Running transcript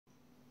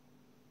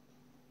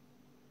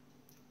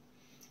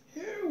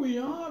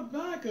are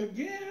back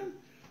again.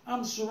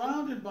 I'm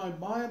surrounded by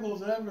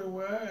Bibles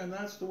everywhere, and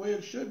that's the way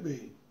it should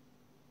be.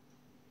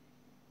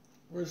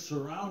 We're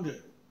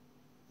surrounded.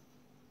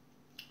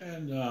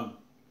 And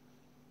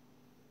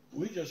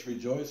we just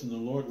rejoice in the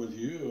Lord with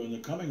you and the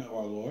coming of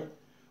our Lord.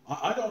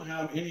 I don't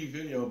have any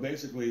video,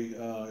 basically,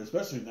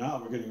 especially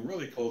now. We're getting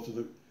really close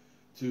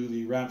to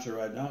the rapture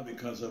right now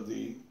because of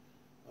the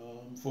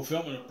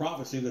fulfillment of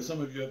prophecy that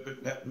some of you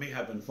may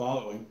have been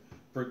following,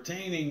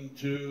 pertaining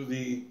to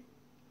the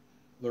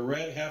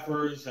red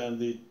heifers and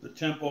the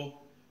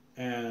temple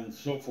and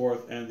so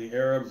forth, and the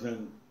Arabs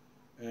and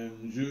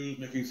Jews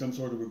making some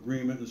sort of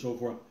agreement and so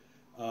forth.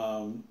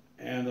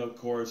 And of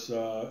course,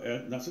 now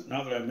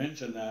that I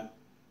mentioned that,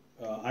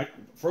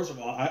 first of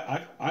all,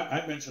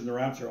 I mention the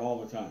rapture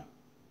all the time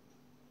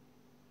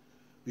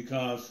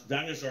because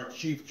that is our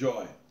chief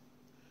joy.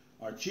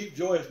 Our chief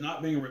joy is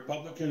not being a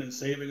Republican and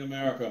saving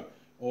America,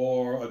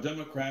 or a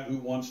Democrat who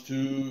wants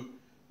to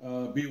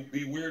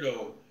be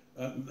weirdo.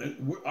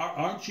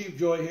 Our chief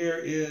joy here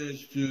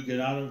is to get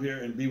out of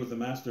here and be with the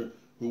Master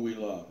who we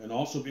love, and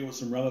also be with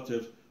some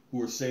relatives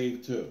who are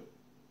saved too.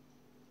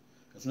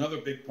 That's another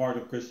big part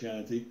of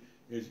Christianity.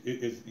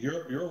 Is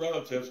your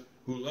relatives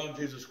who love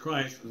Jesus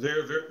Christ.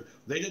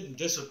 They didn't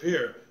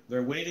disappear.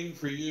 They're waiting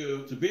for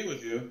you to be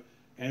with you,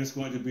 and it's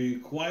going to be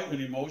quite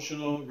an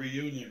emotional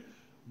reunion.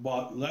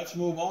 But let's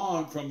move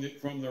on from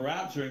the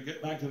rapture and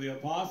get back to the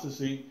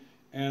apostasy,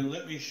 and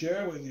let me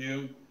share with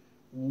you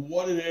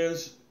what it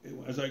is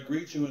as I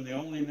greet you in the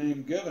only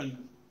name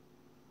given.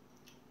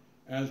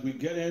 As we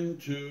get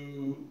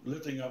into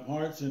lifting up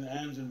hearts and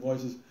hands and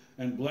voices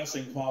and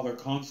blessing Father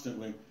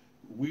constantly,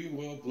 we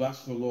will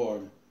bless the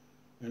Lord.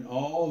 And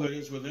all that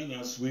is within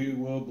us, we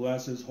will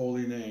bless his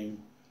holy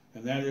name.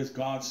 And that is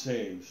God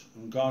saves.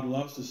 And God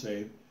loves to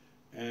save.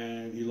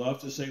 And he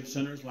loves to save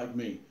sinners like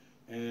me.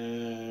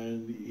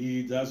 And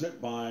he does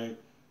it by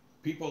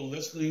people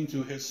listening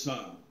to his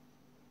Son.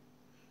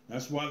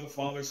 That's why the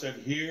Father said,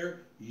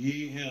 "Hear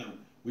ye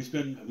him." We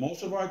spend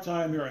most of our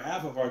time here, or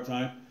half of our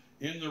time,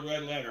 in the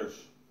red letters.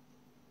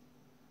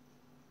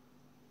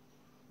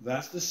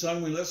 That's the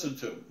Son we listen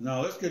to.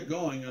 Now let's get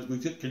going as we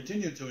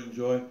continue to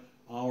enjoy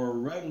our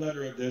red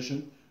letter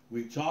edition.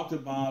 We talked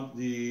about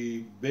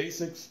the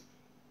basics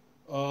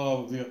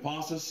of the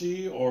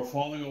apostasy or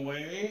falling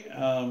away.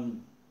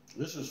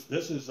 This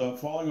is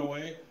Falling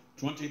Away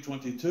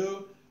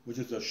 2022, which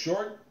is a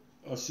short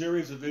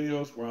series of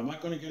videos where I'm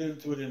not going to get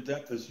into it in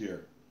depth this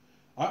year.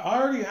 I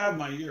already have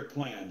my year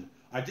planned.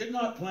 I did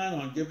not plan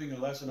on giving a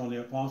lesson on the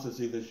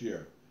apostasy this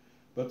year,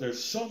 but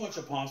there's so much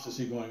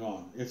apostasy going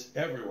on. It's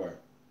everywhere,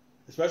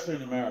 especially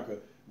in America,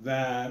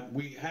 that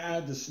we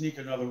had to sneak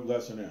another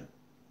lesson in.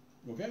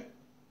 Okay?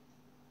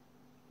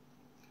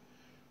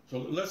 So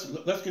let's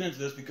get into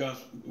this, because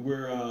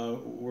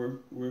we're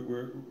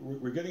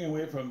getting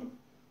away from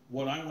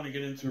what I want to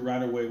get into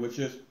right away, which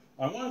is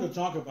I wanted to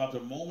talk about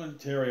the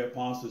momentary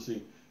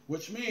apostasy,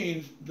 which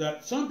means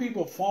that some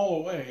people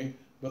fall away,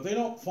 but they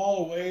don't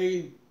fall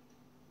away.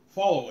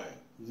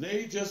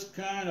 They just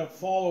kind of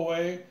fall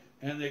away,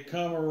 and they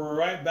come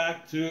right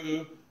back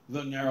to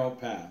the narrow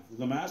path.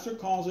 The Master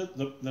calls it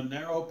the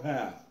narrow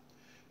path.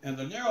 And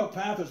the narrow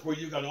path is where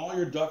you got all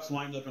your ducks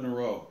lined up in a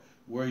row,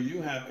 where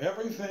you have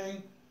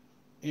everything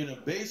in a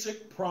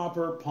basic,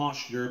 proper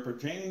posture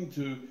pertaining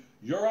to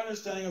your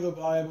understanding of the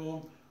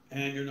Bible,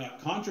 and you're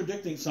not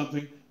contradicting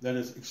something that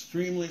is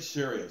extremely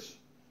serious,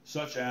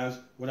 such as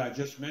what I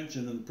just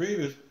mentioned in the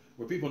previous,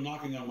 where people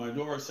knocking on my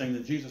door saying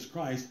that Jesus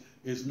Christ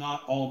is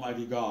not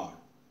Almighty God,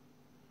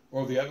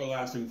 or the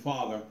everlasting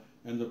Father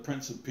and the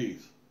Prince of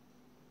Peace.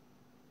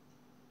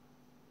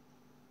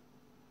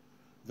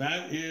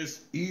 That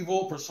is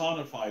evil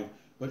personified.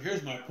 But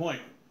here's my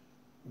point.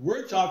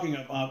 We're talking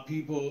about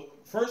people,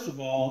 first of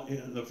all,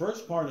 in the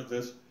first part of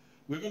this,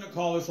 we're going to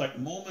call this like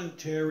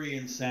momentary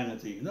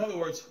insanity. In other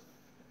words,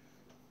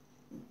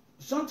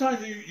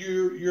 sometimes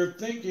your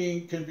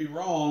thinking can be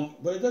wrong,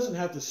 but it doesn't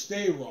have to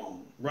stay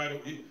wrong.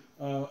 Right?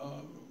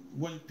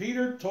 When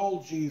Peter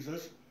told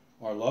Jesus,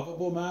 our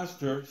lovable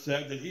Master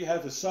said that he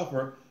had to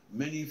suffer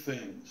many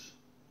things.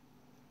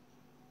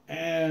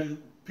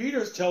 And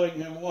Peter's telling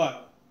him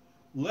what?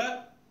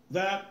 Let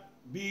that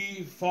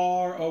be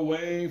far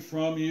away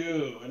from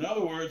you. In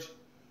other words,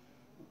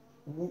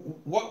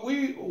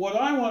 what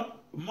I want,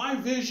 my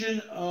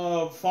vision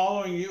of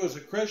following you as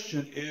a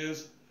Christian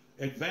is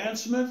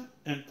advancement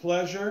and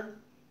pleasure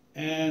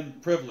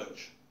and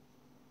privilege.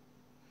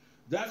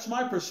 That's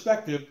my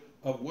perspective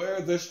of where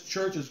this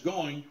church is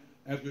going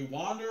as we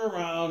wander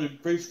around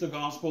and preach the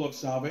gospel of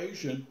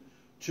salvation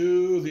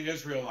to the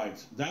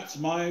Israelites. That's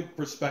my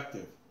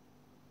perspective.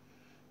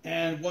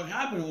 And what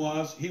happened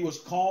was he was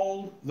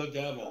called the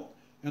devil.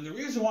 And the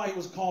reason why he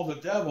was called the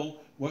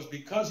devil was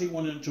because he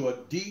went into a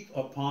deep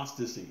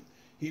apostasy.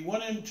 He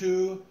went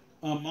into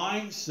a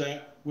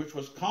mindset which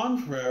was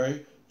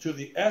contrary to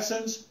the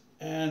essence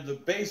and the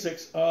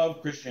basics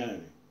of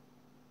Christianity.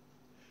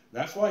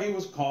 That's why he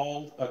was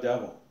called a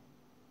devil.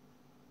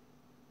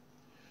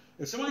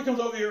 If somebody comes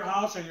over to your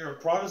house and you're a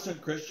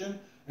Protestant Christian,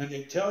 and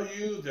they tell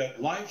you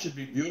that life should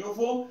be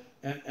beautiful,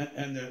 and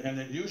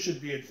that you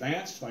should be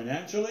advanced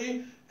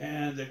financially,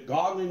 and that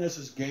godliness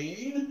is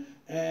gain,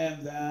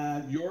 and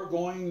that you're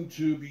going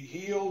to be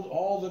healed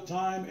all the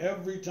time,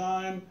 every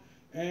time,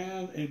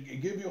 and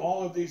give you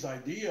all of these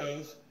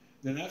ideas,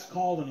 then that's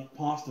called an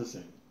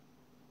apostasy.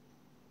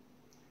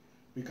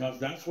 Because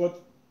that's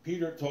what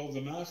Peter told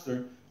the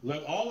master,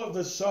 let all of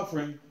this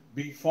suffering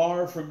be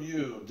far from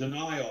you,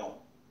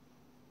 denial.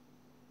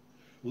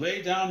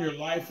 Lay down your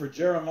life for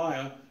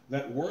Jeremiah,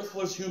 that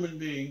worthless human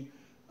being.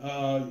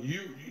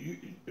 You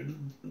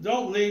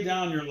don't lay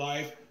down your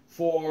life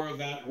for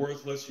that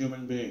worthless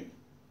human being.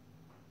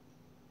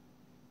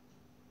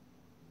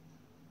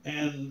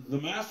 And the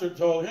master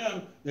told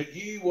him that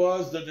he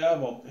was the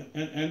devil.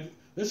 And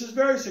this is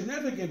very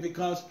significant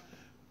because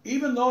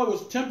even though it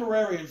was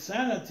temporary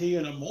insanity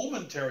and a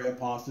momentary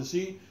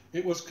apostasy,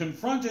 it was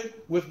confronted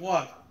with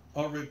what?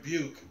 A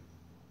rebuke.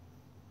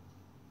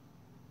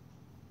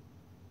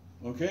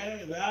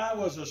 Okay? That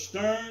was a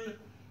stern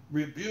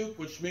rebuke,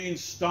 which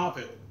means stop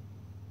it.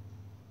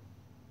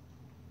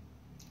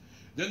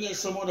 Then there's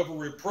somewhat of a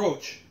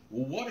reproach.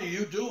 Well, what are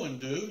you doing,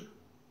 dude?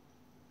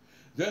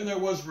 Then there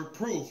was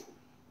reproof.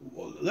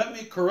 Well, let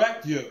me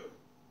correct you.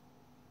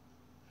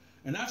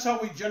 And that's how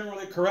we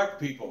generally correct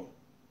people.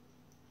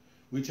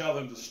 We tell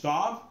them to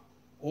stop,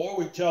 or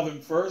we tell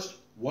them first,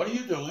 what are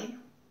you doing?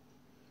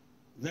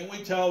 Then we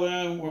tell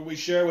them, or we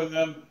share with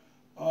them,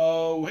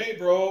 oh, hey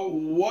bro,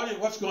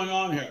 what's going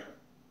on here?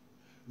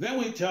 Then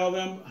we tell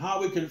them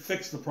how we can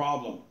fix the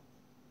problem.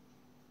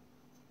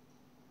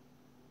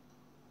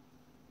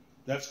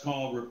 That's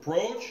called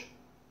reproach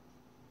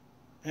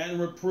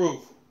and reproof.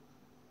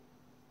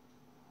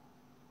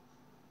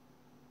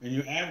 And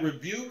you add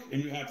rebuke,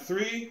 and you have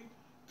three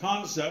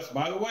concepts.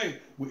 By the way,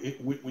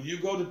 when you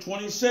go to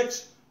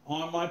 26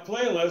 on my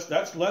playlist,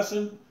 that's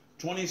lesson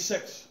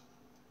 26.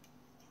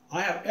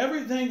 I have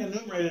everything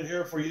enumerated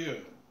here for you.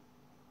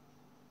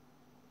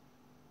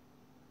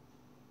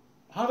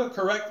 How to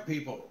correct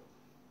people.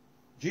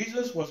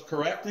 Jesus was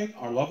correcting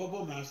our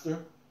lovable master,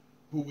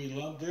 who we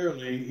love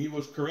dearly. He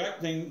was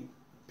correcting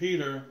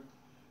Peter,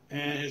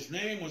 and his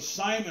name was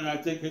Simon. I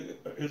think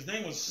his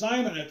name was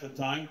Simon at the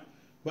time,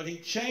 but he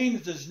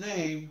changed his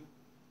name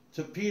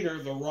to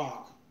Peter the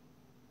Rock.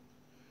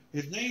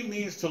 His name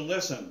means to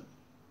listen.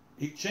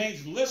 He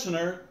changed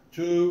listener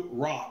to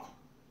rock.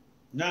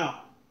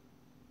 Now,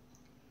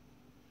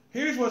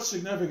 here's what's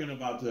significant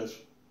about this.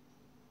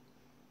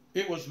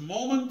 It was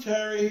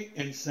momentary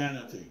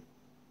insanity.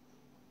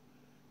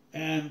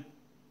 And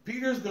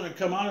Peter's going to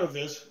come out of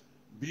this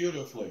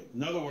beautifully.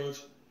 In other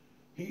words,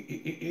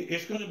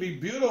 it's going to be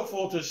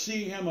beautiful to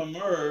see him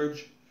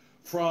emerge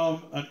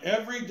from an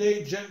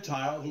everyday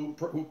Gentile who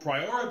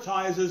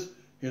prioritizes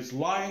his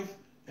life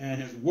and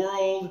his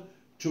world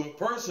to a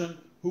person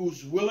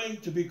who's willing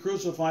to be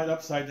crucified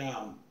upside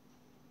down.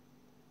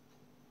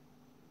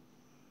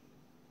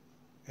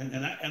 And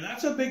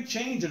that's a big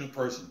change in a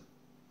person.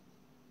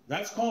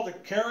 That's called a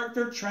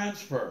character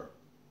transfer.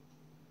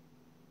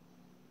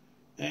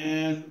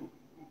 And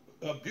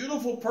a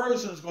beautiful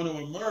person is going to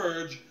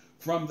emerge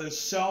from this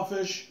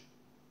selfish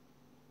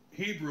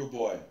Hebrew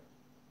boy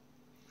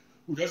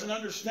who doesn't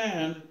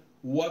understand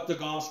what the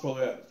gospel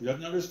is. He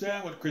doesn't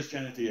understand what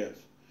Christianity is.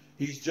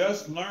 He's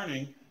just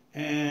learning,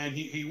 and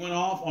he went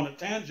off on a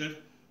tangent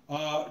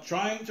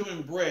trying to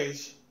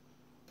embrace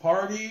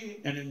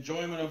party and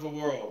enjoyment of the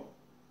world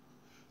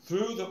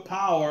through the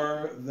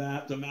power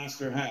that the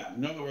master had.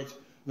 In other words,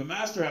 the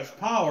master has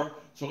power,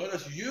 so let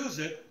us use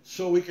it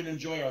so we can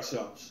enjoy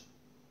ourselves.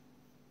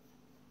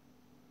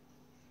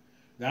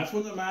 That's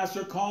when the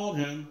master called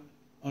him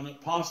an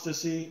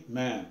apostasy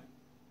man.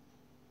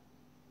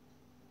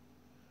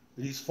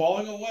 He's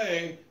falling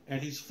away,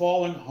 and he's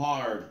fallen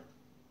hard.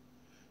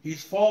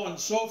 He's fallen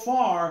so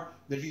far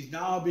that he's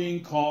now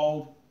being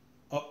called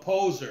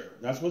opposer.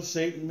 That's what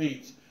Satan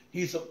means.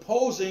 He's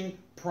opposing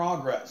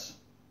progress.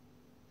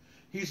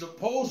 He's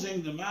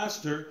opposing the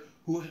master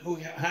who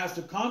has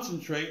to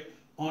concentrate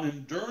on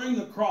enduring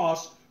the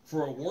cross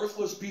for a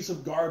worthless piece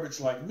of garbage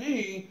like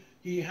me.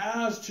 He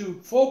has to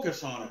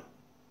focus on it.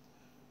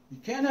 You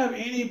can't have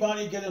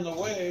anybody get in the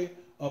way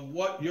of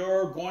what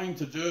you're going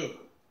to do,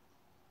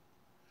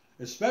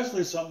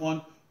 especially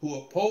someone who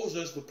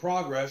opposes the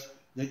progress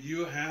that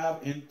you have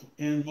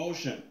in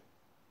motion.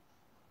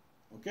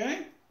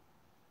 Okay?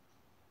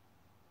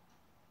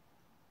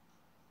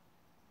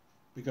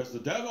 Because the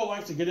devil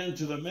likes to get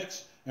into the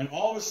mix, and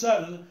all of a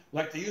sudden,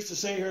 like they used to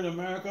say here in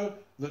America,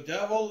 the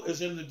devil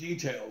is in the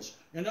details.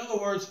 In other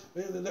words,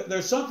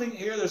 there's something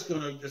here that's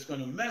going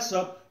to mess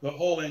up the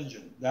whole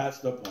engine. That's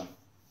the point.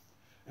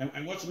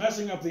 And what's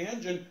messing up the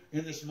engine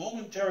in this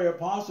momentary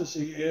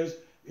apostasy is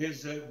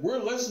that we're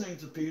listening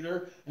to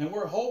Peter, and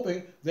we're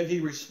hoping that he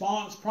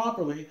responds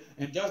properly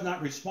and does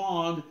not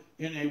respond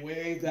in a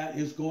way that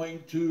is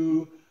going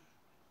to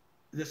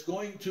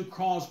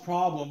cause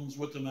problems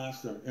with the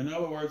master. In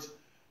other words,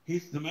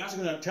 the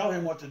master's going to tell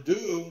him what to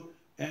do,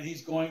 and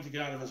he's going to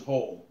get out of his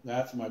hole.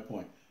 That's my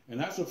point. And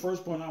that's the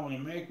first point I want to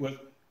make with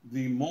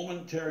the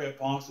momentary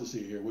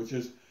apostasy here, which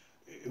is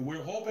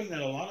we're hoping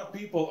that a lot of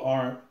people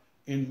are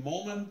in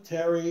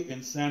momentary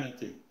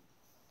insanity.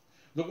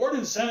 The word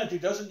insanity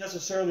doesn't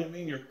necessarily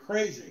mean you're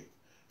crazy.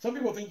 Some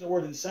people think the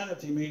word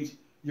insanity means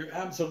you're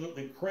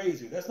absolutely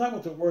crazy. That's not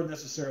what the word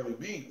necessarily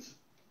means.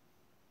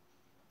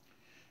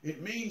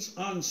 It means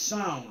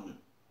unsound.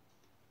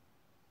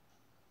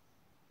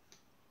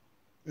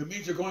 It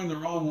means you're going the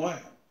wrong way.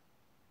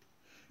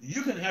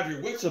 You can have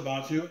your wits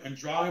about you and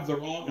drive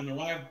in the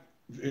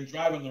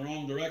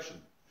wrong direction.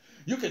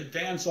 You can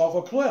dance off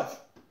a cliff.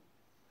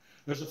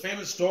 There's a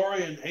famous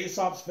story in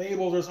Aesop's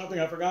Fables or something,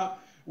 I forgot,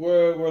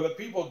 where the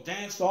people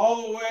danced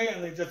all the way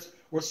and they just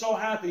were so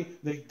happy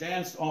they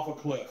danced off a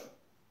cliff.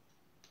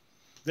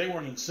 They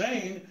weren't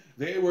insane,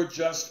 they were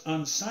just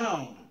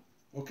unsound.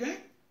 Okay?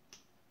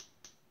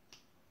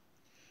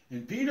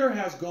 And Peter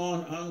has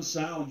gone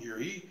unsound here.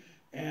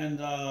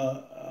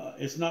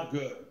 It's not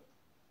good.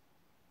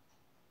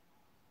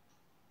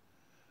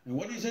 And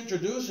what he's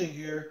introducing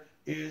here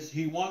is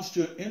he wants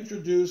to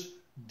introduce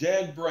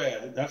dead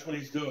bread. That's what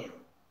he's doing.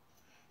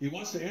 He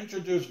wants to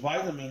introduce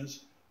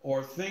vitamins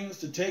or things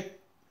to take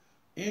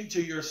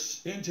into your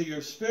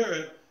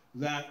spirit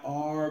that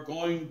are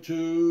going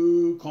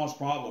to cause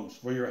problems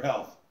for your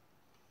health.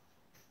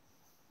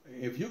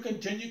 If you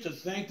continue to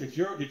think that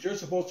you're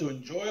supposed to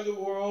enjoy the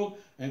world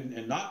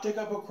and not take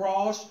up a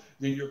cross,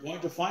 then you're going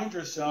to find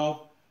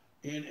yourself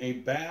in a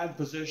bad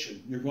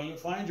position. You're going to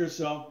find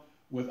yourself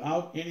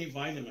without any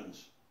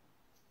vitamins.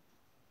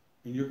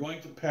 And you're going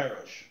to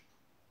perish.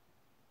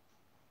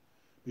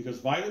 Because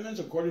vitamins,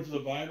 according to the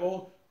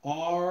Bible,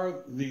 are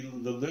the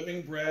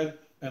living bread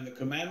and the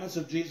commandments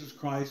of Jesus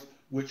Christ,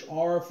 which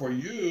are for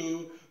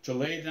you to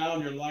lay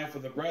down your life for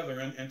the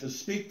brethren and to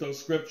speak those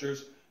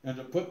scriptures and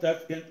to put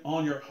that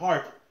on your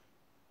heart.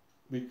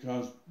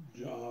 Because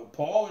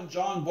Paul and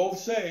John both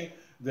say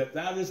that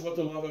that is what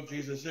the love of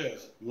Jesus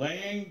is.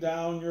 Laying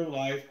down your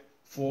life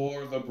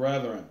for the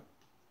brethren.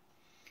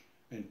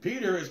 And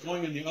Peter is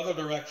going in the other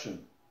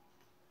direction.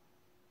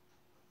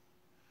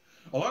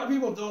 A lot of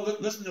people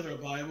don't listen to their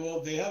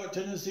Bible. They have a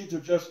tendency to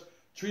just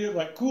treat it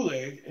like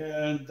Kool-Aid,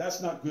 and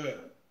that's not good.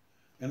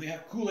 And they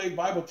have Kool-Aid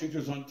Bible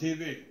teachers on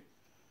TV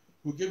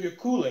who give you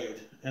Kool-Aid,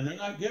 and they're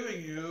not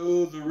giving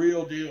you the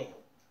real deal.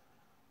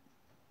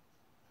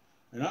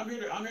 And I'm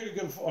here to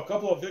give a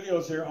couple of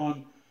videos here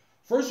on,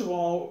 first of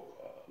all,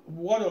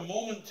 what a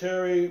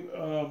momentary,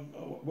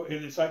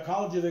 in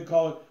psychology they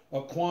call it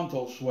a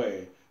quantal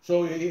sway.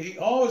 So he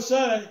all of a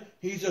sudden,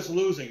 he's just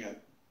losing it.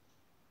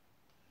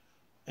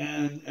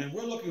 And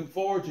we're looking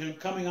forward to him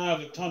coming out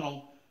of the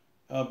tunnel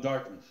of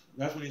darkness.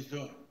 That's what he's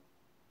doing.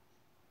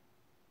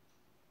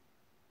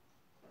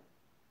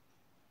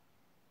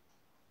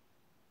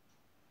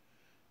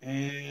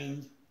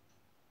 And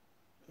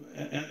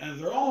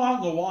they're all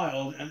out in the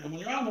wild. And when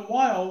you're out in the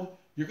wild,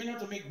 you're going to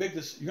have to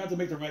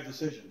make the right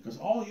decision, because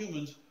all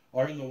humans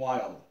are in the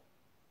wild.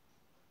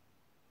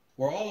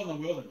 We're all in the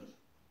wilderness.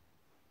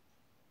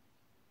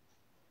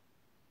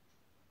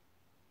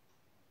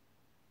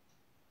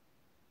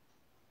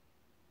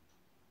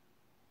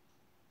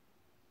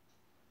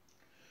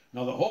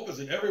 Now the hope is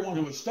that everyone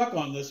who is stuck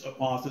on this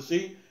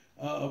apostasy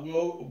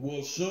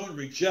will soon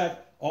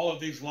reject all of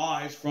these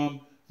lies from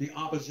the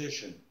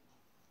opposition.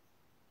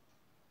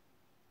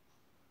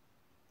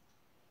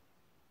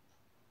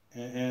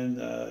 And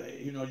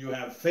you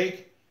have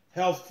fake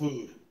health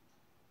food.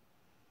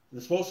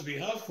 It's supposed to be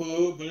health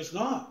food, but it's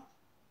not.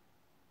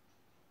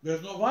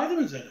 There's no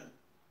vitamins in it.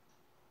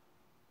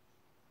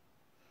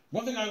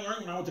 One thing I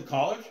learned when I went to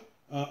college,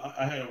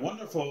 I had a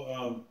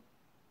wonderful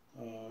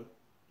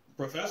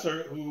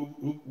professor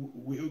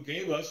who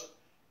gave us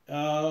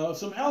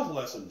some health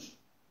lessons,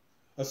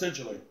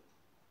 essentially.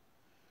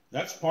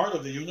 That's part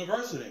of the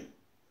university.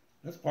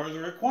 That's part of the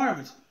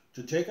requirements,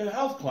 to take a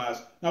health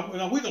class.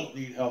 Now we don't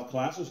need health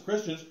classes,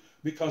 Christians,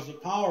 because the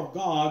power of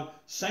God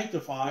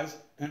sanctifies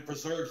and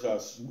preserves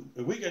us.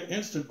 We get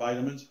instant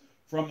vitamins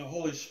from the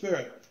Holy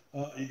Spirit.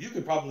 You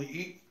could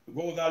probably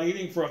go without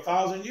eating for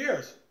 1,000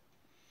 years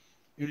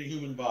in a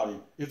human body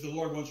if the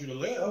Lord wants you to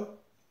live.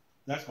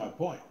 That's my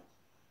point.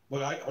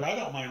 But I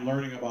don't mind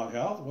learning about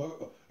health.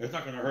 Well, it's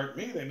not going to hurt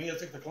me. They made us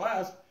take the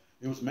class.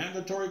 It was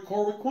mandatory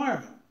core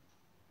requirement.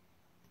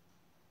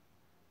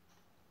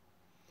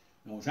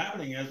 Now what's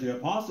happening is the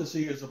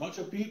apostasy is a bunch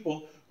of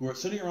people who are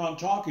sitting around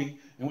talking,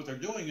 and what they're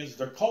doing is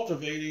they're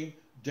cultivating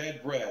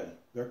dead bread.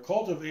 They're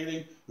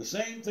cultivating the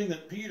same thing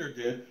that Peter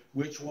did,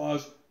 which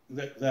was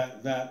that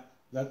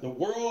the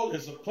world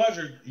is a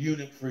pleasure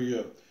unit for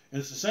you. And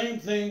it's the same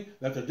thing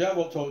that the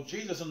devil told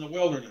Jesus in the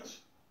wilderness.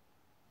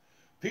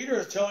 Peter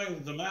is telling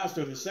the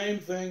master the same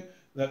thing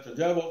that the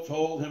devil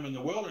told him in the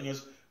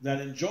wilderness,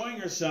 that enjoying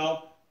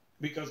yourself,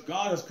 because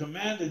God has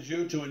commanded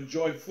you to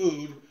enjoy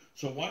food,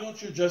 so why don't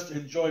you just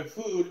enjoy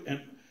food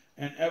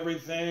and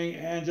everything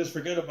and just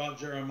forget about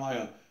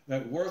Jeremiah,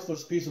 that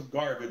worthless piece of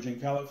garbage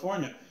in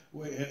California.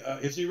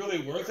 Is he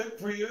really worth it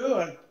for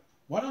you?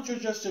 Why don't you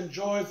just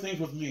enjoy things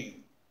with me?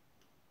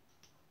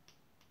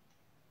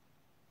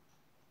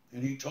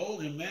 And he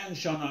told him, man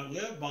shall not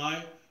live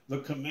by the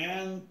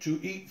command to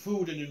eat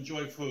food and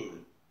enjoy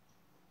food.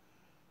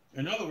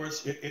 In other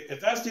words,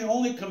 if that's the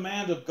only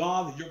command of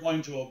God that you're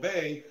going to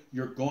obey,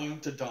 you're going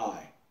to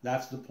die.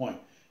 That's the point.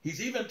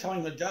 He's even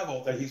telling the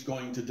devil that he's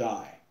going to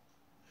die.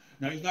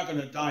 Now, he's not going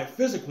to die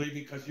physically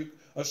because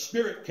a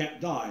spirit can't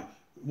die.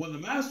 When the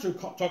Master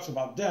talks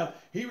about death,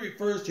 he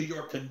refers to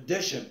your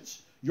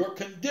conditions. Your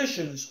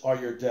conditions are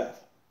your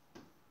death.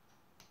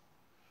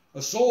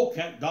 A soul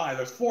can't die.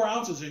 There's 4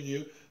 ounces in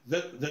you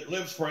that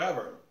lives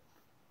forever.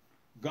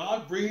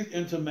 God breathed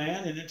into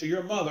man and into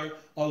your mother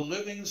a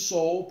living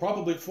soul,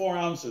 probably 4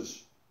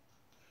 ounces.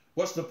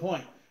 What's the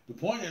point? The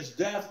point is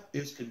death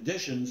is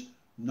conditions,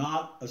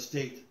 not a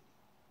state.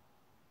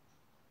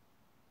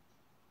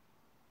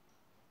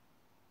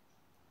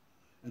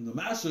 And the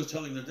Master is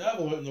telling the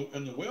devil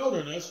in the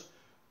wilderness,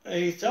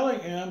 he's telling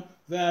him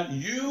that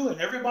you and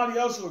everybody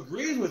else who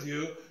agrees with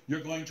you,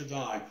 you're going to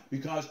die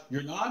because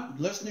you're not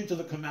listening to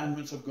the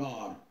commandments of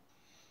God.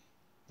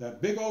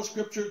 That big old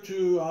scripture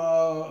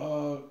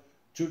to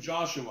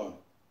Joshua.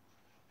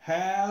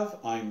 Have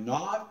I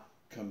not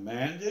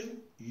commanded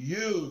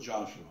you,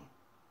 Joshua?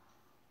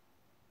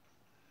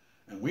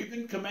 And we've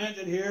been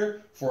commanded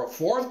here for a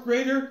 4th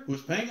grader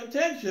who's paying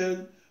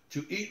attention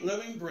to eat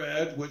living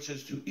bread, which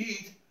is to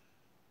eat,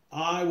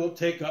 I will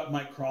take up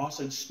my cross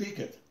and speak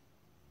it.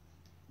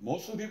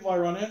 Most of the people I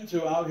run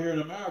into out here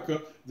in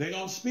America, they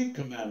don't speak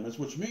commandments,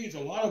 which means a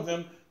lot of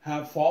them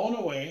have fallen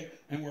away,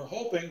 and we're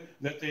hoping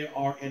that they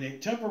are in a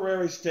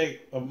temporary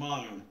state of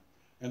mind,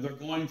 and they're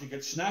going to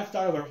get snatched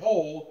out of their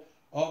hole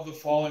of the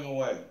falling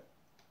away.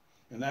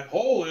 And that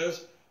hole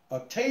is a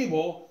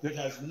table that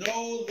has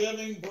no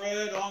living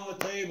bread on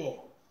the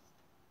table.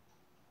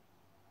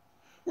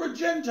 We're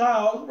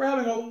Gentiles. We're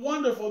having a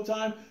wonderful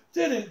time.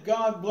 Didn't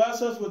God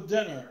bless us with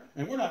dinner?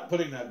 And we're not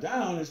putting that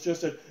down. It's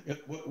just that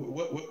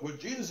what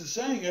Jesus is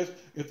saying is,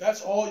 if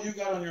that's all you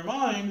got on your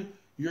mind,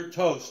 you're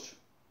toast.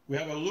 We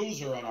have a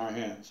loser on our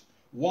hands.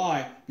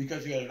 Why?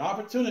 Because you had an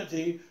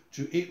opportunity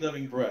to eat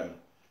living bread.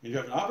 And you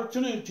have an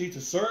opportunity to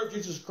serve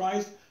Jesus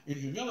Christ in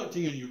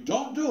humility, and you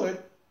don't do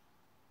it.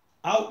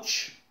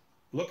 Ouch.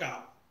 Look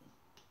out.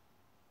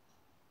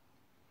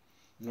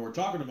 And we're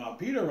talking about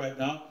Peter right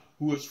now,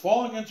 who is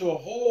falling into a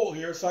hole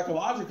here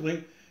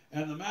psychologically,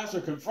 and the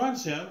Master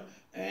confronts him,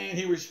 and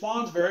he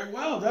responds very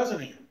well, doesn't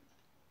he?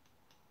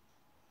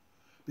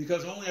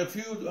 Because only a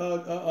few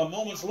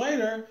moments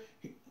later,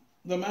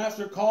 the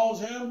Master calls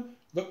him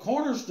the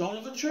cornerstone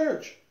of the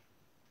church.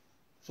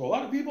 So a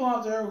lot of people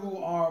out there who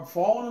are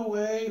fallen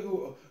away,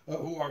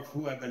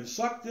 who have been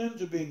sucked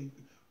into being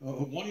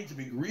wanting to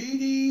be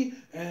greedy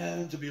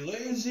and to be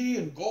lazy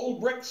and gold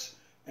bricks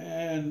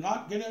and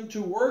not get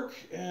into work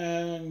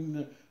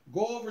and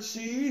go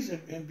overseas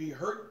and be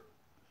hurt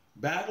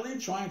badly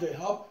trying to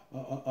help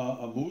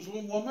a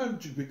Muslim woman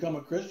to become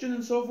a Christian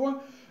and so forth,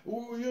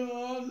 well, you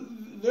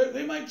know,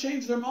 they might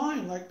change their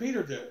mind like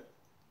Peter did.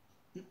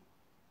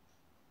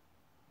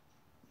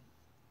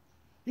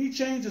 He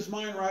changed his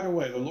mind right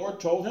away. The Lord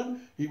told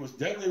him he was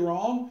deadly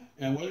wrong,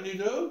 and what did he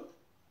do?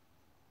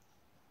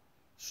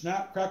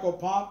 Snap, crackle,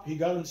 pop, he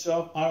got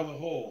himself out of the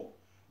hole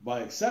by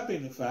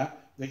accepting the fact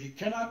that he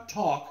cannot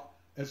talk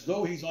as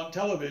though he's on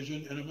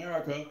television in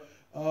America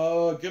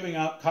giving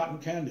out cotton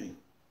candy.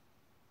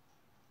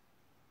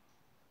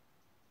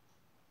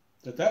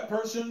 That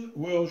person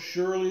will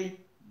surely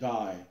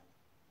die.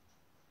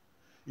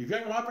 If you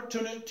have an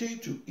opportunity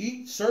to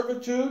eat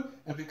servitude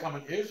and become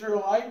an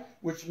Israelite,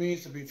 which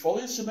means to be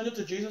fully submitted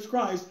to Jesus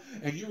Christ,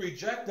 and you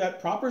reject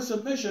that proper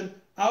submission,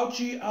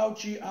 ouchie,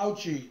 ouchie,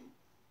 ouchie.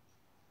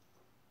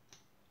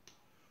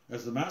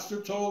 As the Master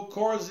told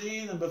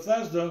Chorazin and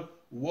Bethesda,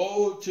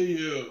 woe to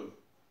you.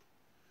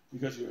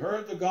 Because you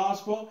heard the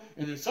gospel,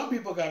 and then some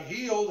people got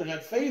healed and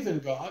had faith in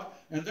God,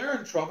 and they're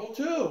in trouble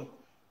too.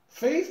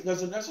 Faith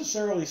doesn't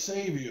necessarily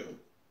save you.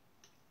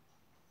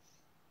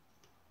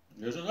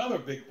 Here's another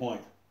big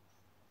point.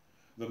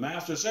 The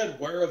Master said,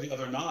 where are the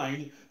other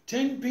 9?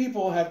 10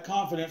 people had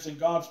confidence in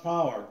God's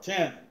power.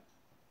 10.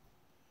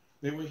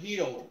 They were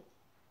healed.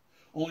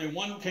 Only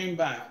 1 came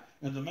back.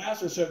 And the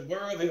Master said,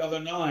 where are the other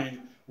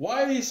 9?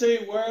 Why did he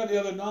say, where are the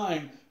other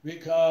 9?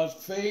 Because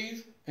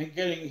faith and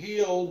getting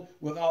healed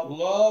without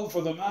love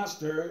for the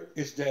Master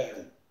is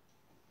dead.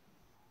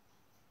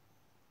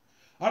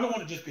 I don't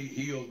want to just be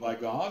healed by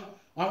God.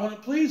 I want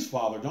to please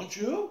Father, don't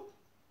you?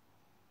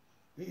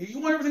 You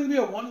want everything to be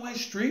a one-way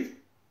street?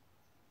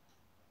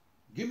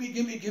 Gimme,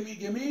 gimme, gimme,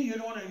 gimme. You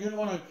don't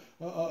want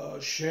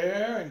to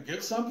share and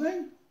give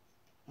something?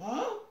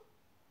 Huh?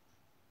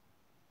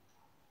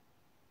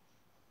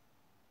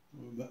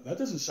 That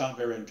doesn't sound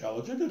very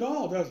intelligent at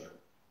all, does it?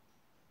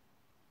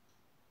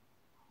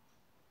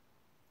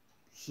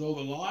 So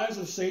the lies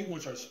of Satan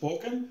which are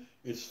spoken,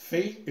 it's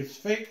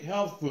fake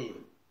health food.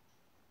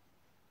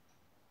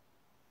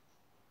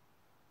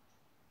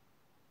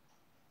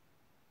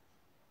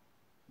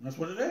 And that's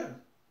what it is.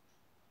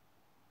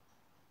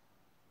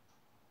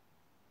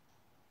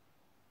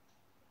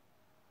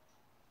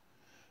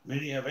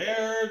 Many have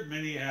erred,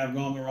 many have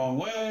gone the wrong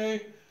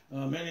way,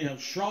 many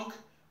have shrunk,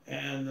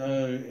 and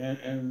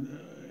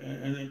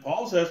then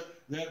Paul says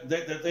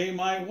that they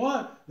might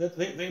what? That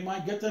they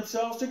might get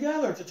themselves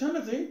together. To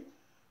Timothy,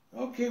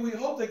 Okay, we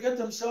hope they get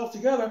themselves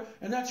together,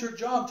 and that's your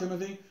job,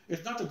 Timothy.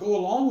 It's not to go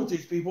along with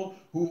these people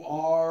who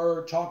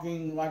are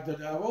talking like the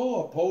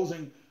devil,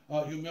 opposing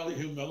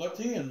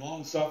humility and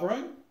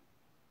long-suffering,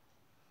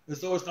 as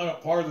though it's not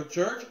a part of the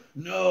church.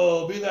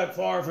 No, be that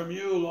far from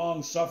you,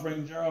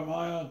 long-suffering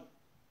Jeremiah.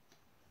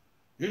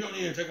 You don't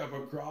need to take up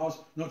a cross.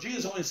 No,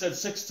 Jesus only said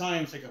 6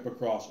 times take up a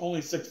cross.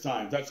 Only 6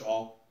 times, that's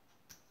all.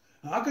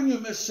 How can you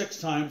miss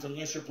 6 times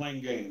unless you're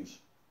playing games?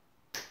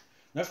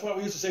 That's why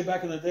we used to say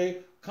back in the day,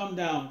 come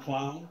down,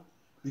 clown,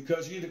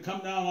 because you need to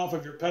come down off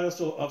of your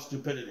pedestal of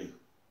stupidity.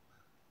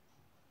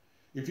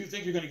 If you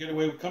think you're going to get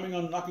away with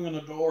knocking on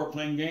the door or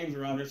playing games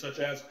around here, such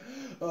as,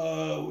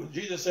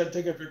 Jesus said,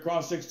 take up your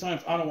cross 6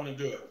 times, I don't want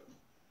to do it.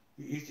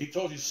 He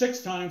told you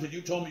 6 times and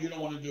you told me you don't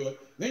want to do it.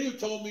 Then you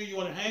told me you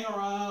want to hang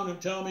around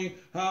and tell me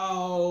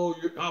how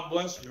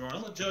blessed you are.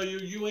 I'm going to tell you,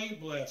 you ain't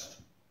blessed.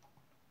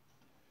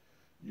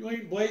 You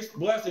ain't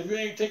blessed if you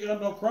ain't taking up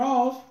no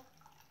cross.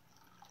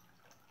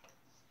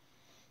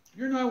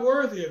 You're not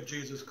worthy of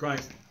Jesus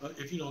Christ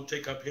if you don't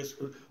take up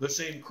the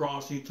same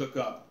cross he took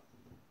up.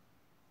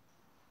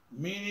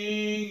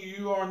 Meaning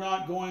you are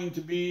not going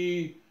to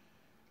be,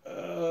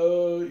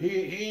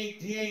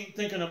 he ain't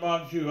thinking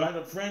about you. I had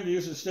a friend who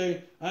used to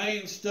say, I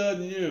ain't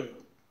studying you.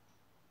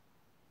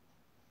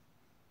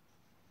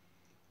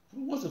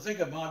 Who wants to think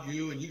about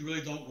you and you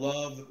really don't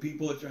love the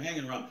people that you're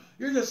hanging around?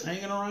 You're just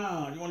hanging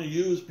around. You want to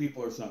use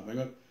people or something.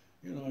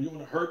 You know, you want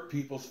to hurt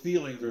people's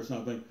feelings or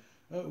something.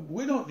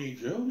 We don't need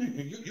you.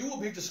 You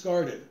will be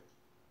discarded.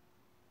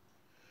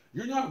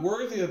 You're not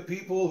worthy of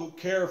people who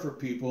care for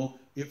people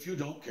if you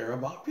don't care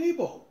about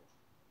people.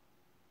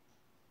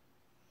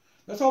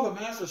 That's all the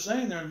Master's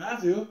saying there in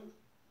Matthew.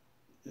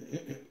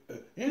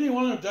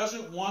 Anyone who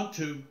doesn't want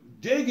to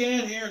dig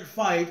in here and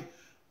fight,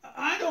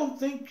 I don't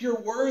think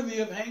you're worthy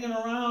of hanging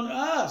around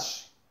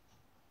us.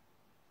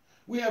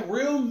 We have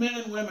real men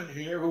and women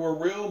here who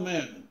are real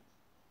men.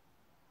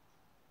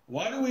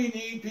 Why do we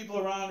need people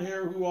around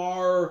here who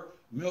are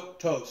milk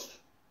toast?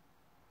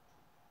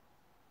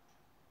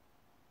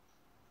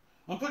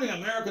 I'm putting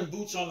American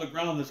boots on the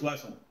ground this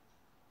lesson.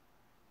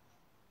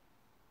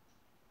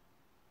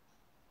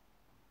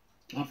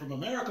 I'm from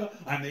America.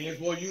 I may as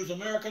well use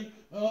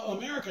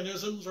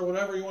Americanisms or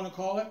whatever you want to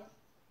call it.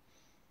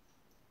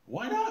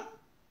 Why not?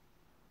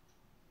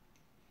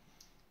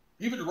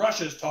 Even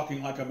Russia is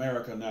talking like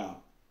America now.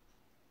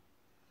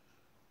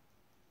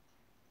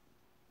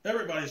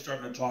 Everybody's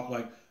starting to talk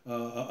like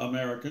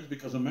Americans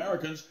because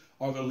Americans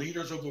are the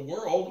leaders of the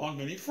world on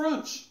many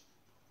fronts.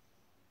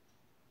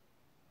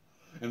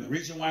 And the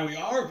reason why we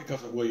are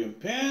because of William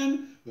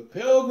Penn, the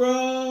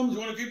Pilgrims. You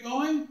want to keep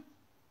going?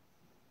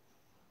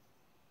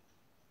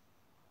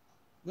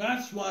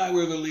 That's why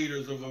we're the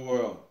leaders of the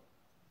world.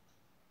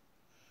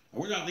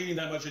 And we're not leading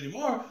that much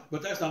anymore,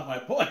 but that's not my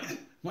point.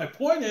 My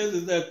point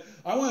is that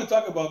I want to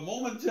talk about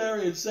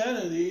momentary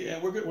insanity,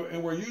 and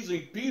we're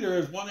using Peter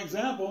as one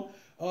example.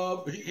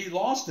 He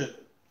lost it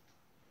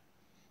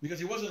because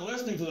he wasn't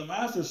listening to the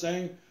Master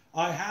saying,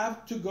 I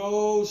have to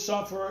go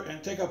suffer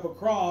and take up a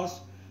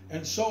cross,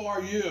 and so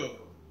are you.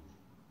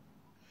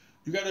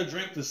 You got to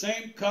drink the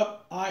same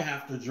cup I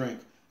have to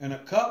drink. And a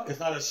cup is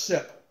not a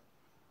sip.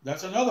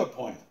 That's another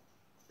point.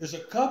 Is a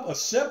cup a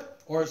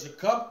sip, or is a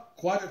cup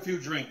quite a few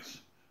drinks?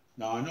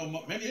 Now, I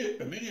know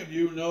many of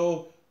you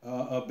know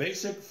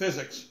basic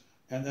physics,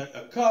 and that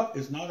a cup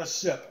is not a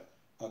sip.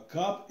 A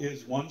cup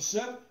is one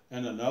sip,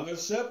 and another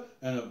sip,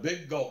 and a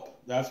big gulp.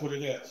 That's what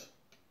it is.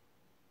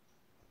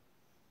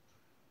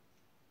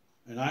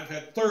 And I've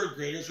had 3rd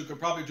graders who could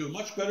probably do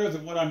much better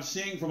than what I'm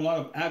seeing from a lot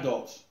of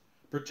adults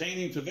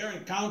pertaining to their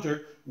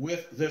encounter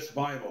with this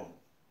Bible.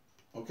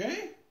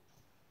 Okay?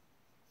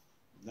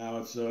 Now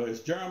it's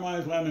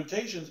Jeremiah's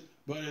Lamentations,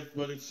 but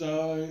we're going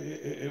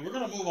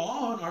to move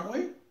on, aren't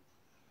we?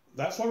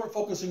 That's why we're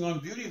focusing on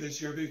beauty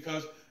this year,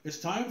 because it's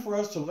time for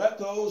us to let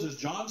those, as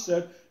John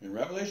said in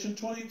Revelation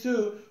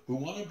 22, who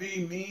want to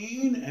be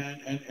mean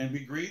and be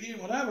greedy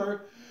and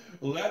whatever,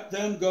 let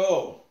them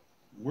go.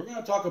 We're going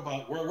to talk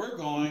about where we're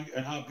going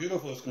and how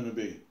beautiful it's going to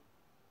be.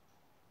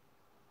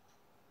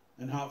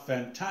 And how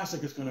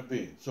fantastic it's going to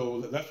be. So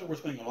that's what we're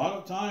spending a lot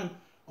of time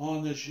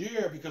on this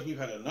year, because we've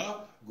had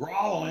enough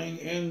groveling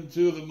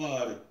into the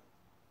mud.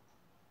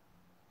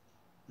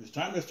 It's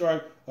time to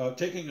start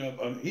taking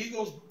an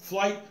eagle's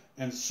flight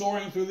and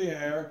soaring through the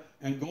air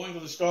and going to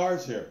the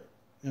stars here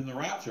in the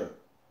rapture.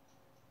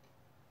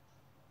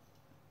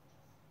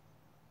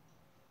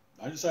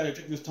 I decided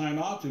to take this time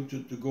out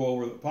to go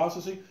over the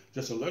apostasy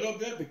just a little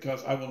bit,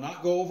 because I will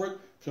not go over it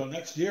till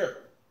next year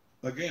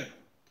again.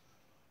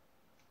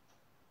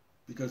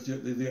 Because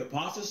the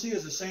apostasy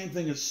is the same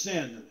thing as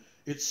sin.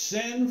 It's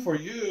sin for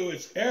you,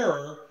 it's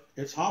error,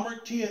 it's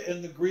hamartia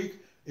in the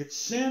Greek. It's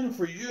sin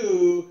for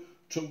you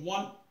to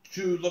want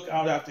to look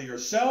out after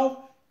yourself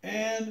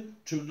and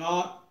to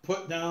not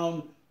put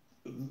down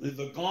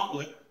the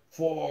gauntlet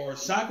for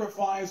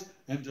sacrifice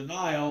and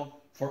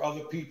denial for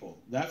other people.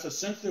 That's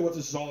essentially what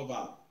this is all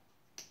about.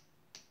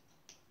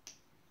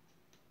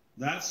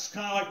 That's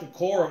kind of like the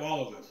core of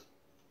all of this.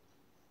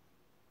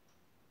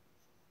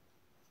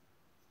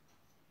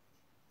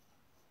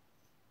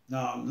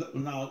 Now,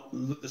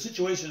 the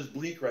situation is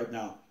bleak right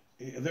now.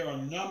 There are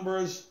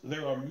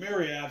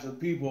myriads of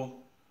people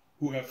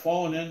who have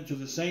fallen into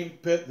the same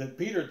pit that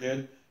Peter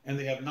did, and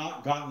they have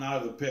not gotten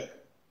out of the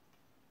pit.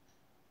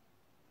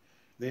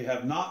 They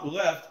have not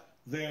left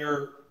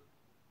their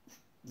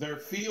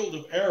field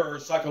of error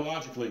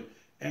psychologically,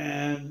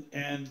 and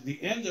the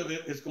end of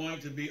it is going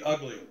to be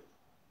ugly.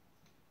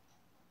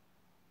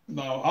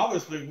 Now,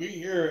 obviously, we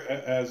here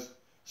as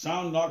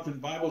sound doctrine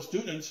Bible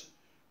students,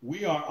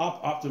 we are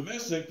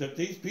optimistic that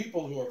these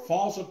people who are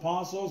false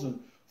apostles and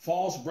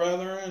false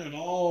brethren and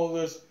all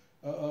of this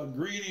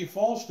greedy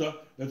false stuff,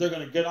 that they're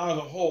going to get out of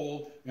the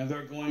hole and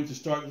they're going to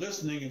start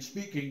listening and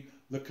speaking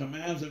the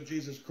commands of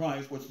Jesus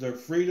Christ, which they're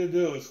free to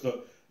do.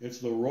 It's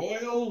the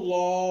royal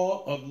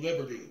law of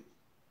liberty.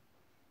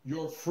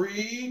 You're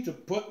free to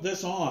put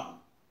this on.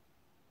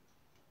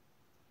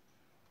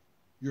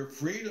 You're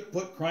free to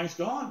put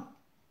Christ on.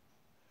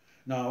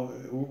 Now,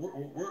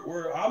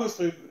 we're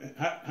obviously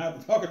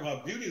talking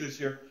about beauty this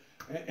year,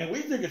 and we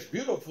think it's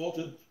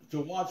beautiful to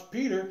watch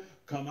Peter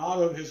come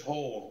out of his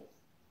hole.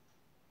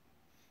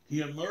 He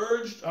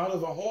emerged out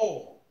of the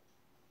hole,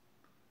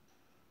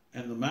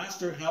 and the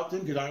master helped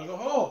him get out of the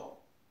hole.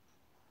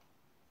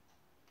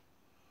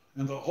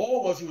 And the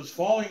hole was he was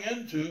falling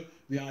into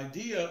the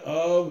idea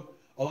of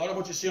a lot of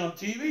what you see on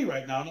TV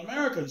right now in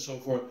America and so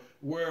forth,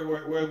 where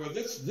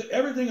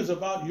everything is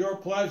about your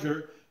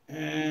pleasure,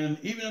 and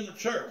even in the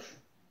church.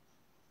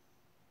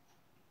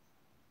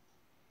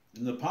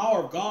 And the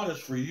power of God is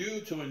for you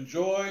to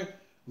enjoy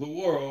the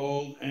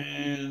world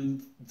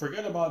and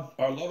forget about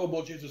our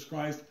lovable Jesus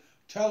Christ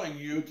telling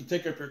you to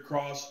take up your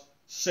cross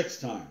 6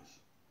 times.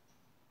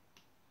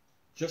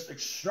 Just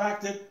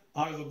extract it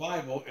out of the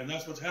Bible, and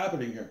that's what's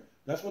happening here.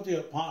 That's what the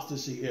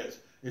apostasy is.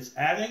 It's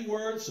adding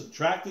words,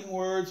 subtracting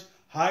words,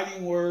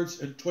 hiding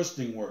words, and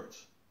twisting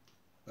words.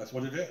 That's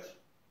what it is.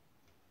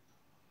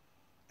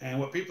 And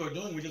what people are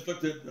doing, we just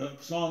looked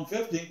at Psalm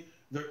 50,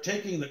 they're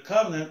taking the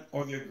covenant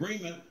or the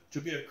agreement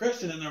to be a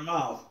Christian in their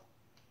mouth,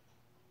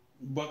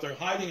 but they're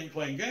hiding and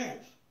playing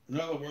games. In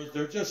other words,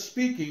 they're just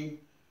speaking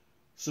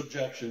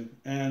subjection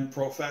and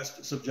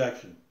professed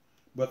subjection,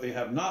 but they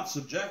have not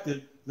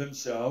subjected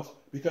themselves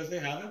because they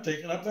haven't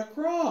taken up their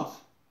cross.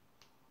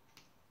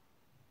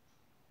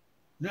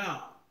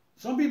 Now,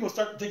 some people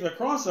start to take their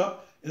cross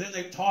up and then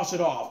they toss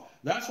it off.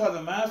 That's why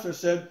the master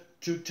said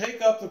to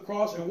take up the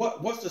cross. And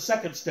what's the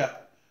second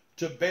step?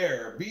 To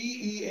bear.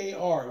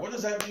 B-E-A-R. What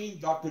does that mean,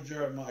 Dr.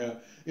 Jeremiah?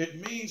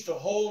 It means to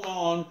hold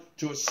on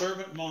to a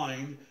servant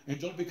mind and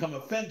don't become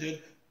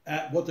offended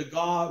at what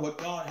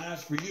God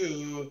has for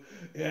you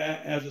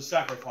as a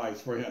sacrifice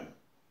for him.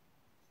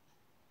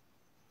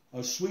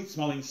 A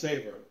sweet-smelling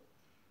savor.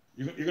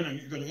 You're going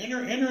to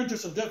enter into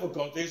some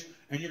difficulties,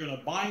 and you're going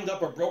to bind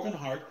up a broken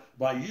heart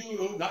by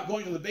you not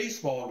going to the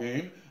baseball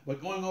game,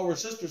 but going over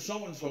Sister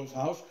So-and-so's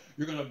house.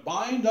 You're going to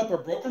bind up a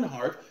broken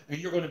heart, and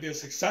you're going to be a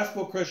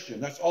successful Christian.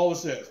 That's all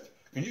this is.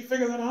 Can you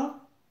figure that out?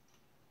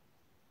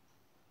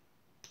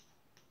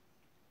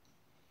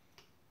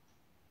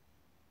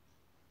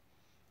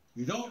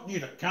 You don't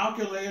need a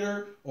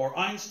calculator or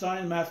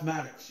Einstein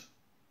mathematics.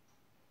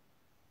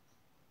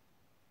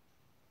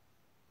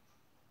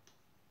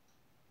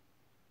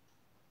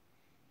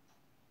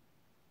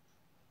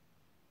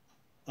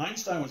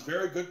 Einstein was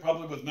very good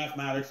probably with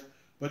mathematics,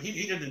 but he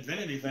didn't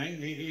invent anything.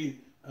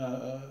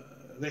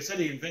 They said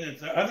he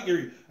invented, I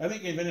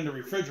think he invented a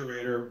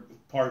refrigerator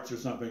parts or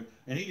something,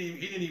 and he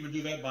didn't even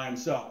do that by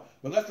himself.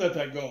 But let's let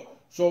that go.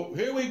 So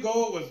here we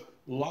go with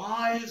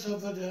lies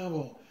of the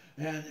devil.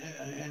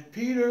 And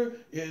Peter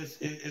is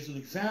an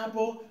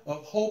example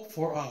of hope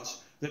for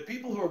us, that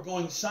people who are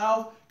going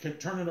south can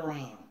turn it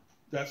around.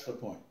 That's the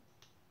point.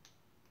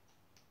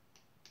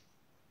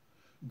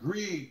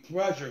 Greed,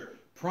 pleasure,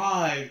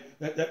 pride.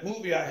 That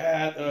movie I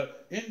had,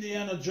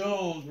 Indiana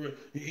Jones, where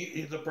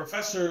the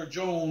Professor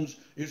Jones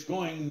is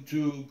going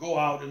to go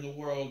out in the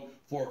world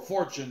for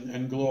fortune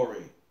and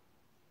glory.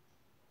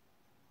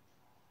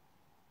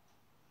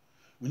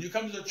 When you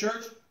come to the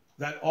church,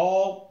 that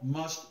all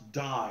must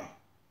die.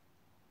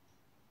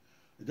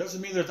 It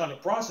doesn't mean there's not a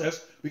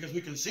process, because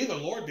we can see the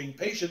Lord being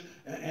patient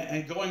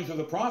and going through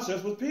the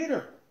process with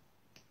Peter.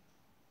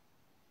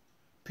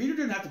 Peter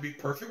didn't have to be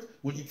perfect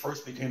when he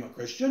first became a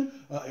Christian,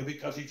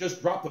 because he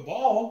just dropped the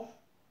ball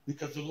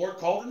because the Lord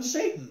called him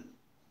Satan.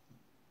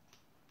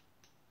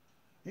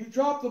 He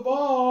dropped the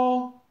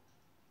ball.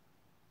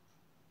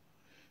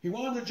 He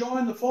wanted to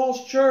join the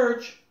false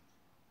church.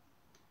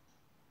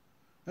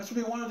 That's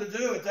what he wanted to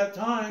do at that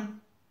time.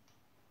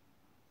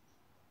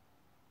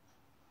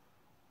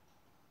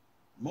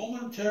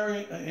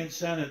 Momentary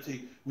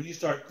insanity. When you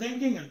start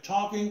thinking and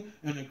talking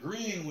and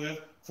agreeing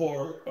with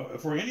for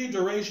any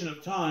duration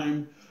of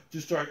time, to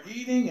start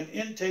eating and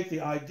intake the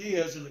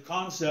ideas and the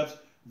concepts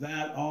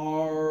that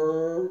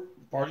are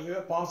part of the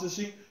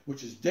apostasy,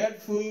 which is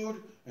dead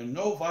food and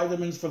no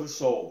vitamins for the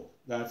soul.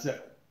 That's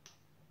it.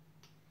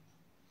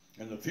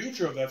 And the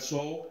future of that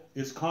soul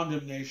is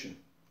condemnation.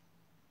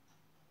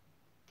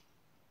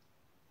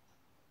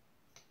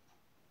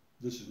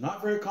 This is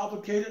not very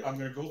complicated. I'm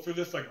going to go through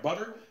this like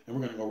butter, and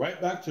we're going to go right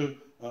back to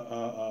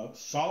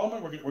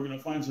Solomon. We're going to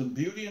find some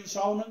beauty in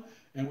Solomon,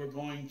 and we're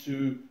going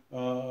to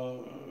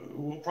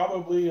we'll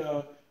probably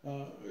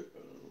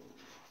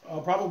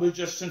I'll probably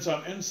just, since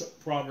I'm in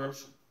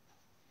Proverbs,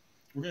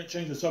 we're going to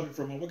change the subject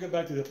for a moment. We'll get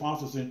back to the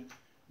apostasy,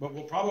 but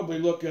we'll probably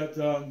look at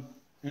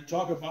and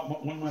talk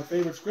about one of my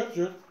favorite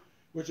scriptures,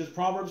 which is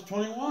Proverbs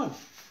 21.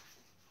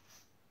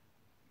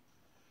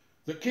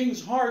 The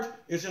king's heart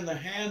is in the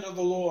hand of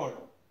the Lord.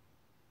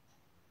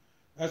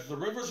 As the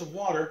rivers of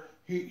water,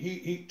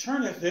 he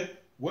turneth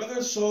it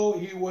whitherso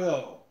he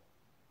will.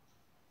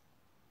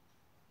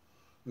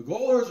 The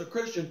goal as a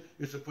Christian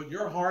is to put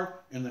your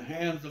heart in the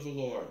hands of the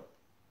Lord.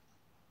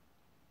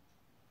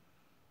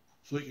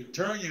 So he can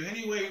turn you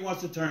any way he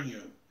wants to turn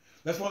you.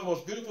 That's one of the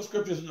most beautiful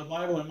scriptures in the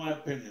Bible, in my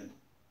opinion.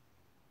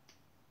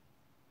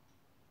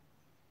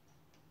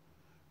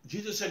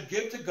 Jesus said,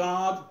 give to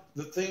God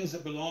the things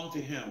that belong to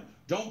him.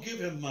 Don't give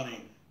him money.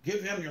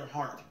 Give him your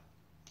heart.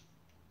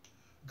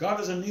 God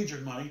doesn't need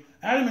your money.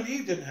 Adam and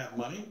Eve didn't have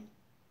money.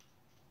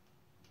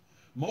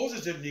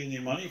 Moses didn't need any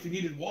money. If he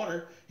needed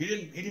water, he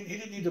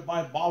didn't need to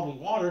buy bottled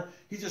water.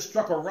 He just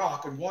struck a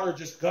rock and water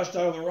just gushed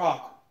out of the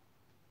rock.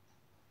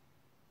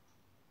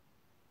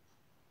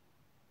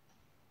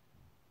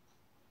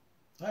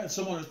 I had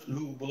someone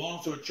who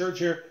belongs to a church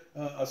here,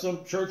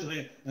 some church,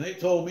 and they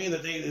told me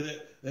that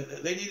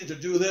they needed to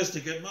do this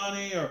to get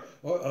money, or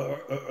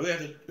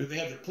they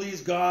had to please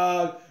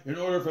God in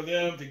order for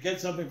them to get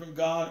something from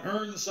God,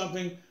 earn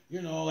something,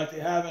 you know, like they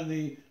have in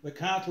the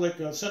Catholic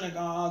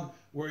synagogue,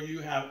 where you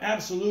have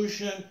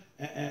absolution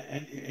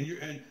and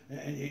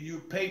you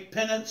pay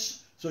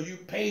penance, so you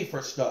pay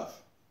for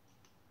stuff.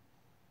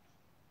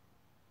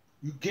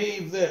 You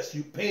gave this,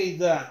 you paid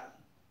that.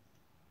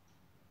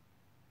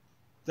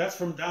 That's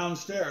from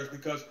downstairs,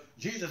 because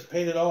Jesus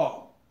paid it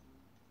all.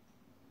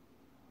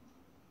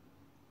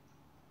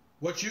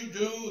 What you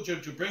do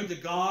to bring to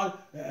God,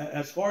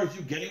 as far as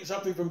you getting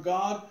something from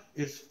God,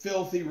 is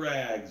filthy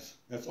rags.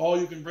 That's all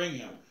you can bring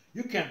him.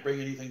 You can't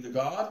bring anything to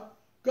God.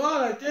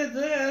 God, I did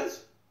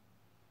this.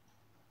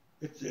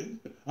 No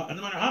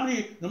matter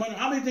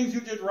how many things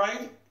you did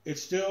right,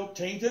 it's still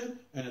tainted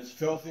and it's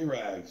filthy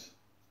rags.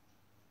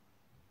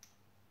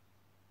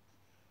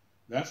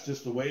 That's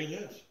just the way it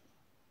is.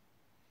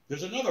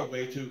 There's another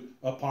way to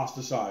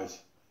apostatize,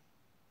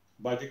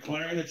 by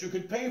declaring that you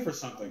can pay for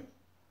something.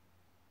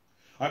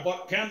 I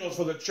bought candles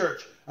for the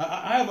church.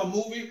 I have a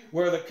movie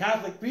where the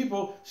Catholic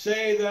people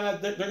say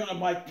that they're going to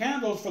buy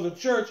candles for the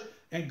church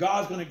and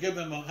God's going to give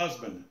them a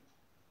husband.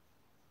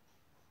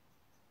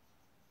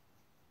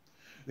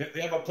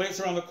 They have a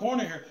place around the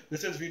corner here that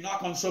says if you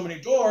knock on so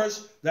many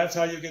doors, that's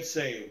how you get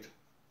saved.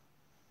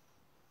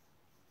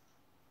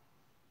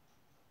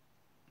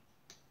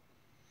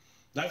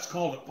 That's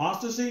called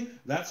apostasy.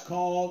 That's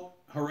called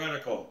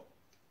heretical.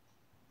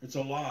 It's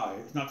a lie.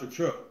 It's not the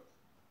truth.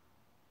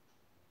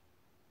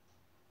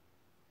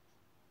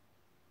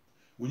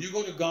 When you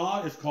go to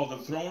God, it's called the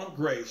throne of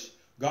grace.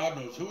 God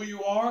knows who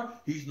you are.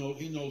 He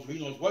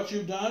knows what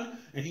you've done,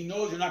 and he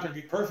knows you're not going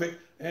to be perfect.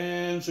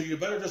 And so you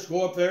better just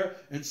go up there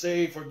and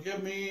say,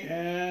 forgive me,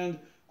 and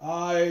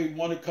I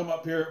want to come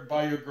up here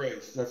by your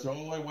grace. That's the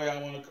only way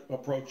I want to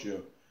approach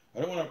you. I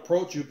don't want to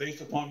approach you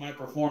based upon my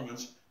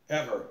performance,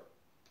 ever.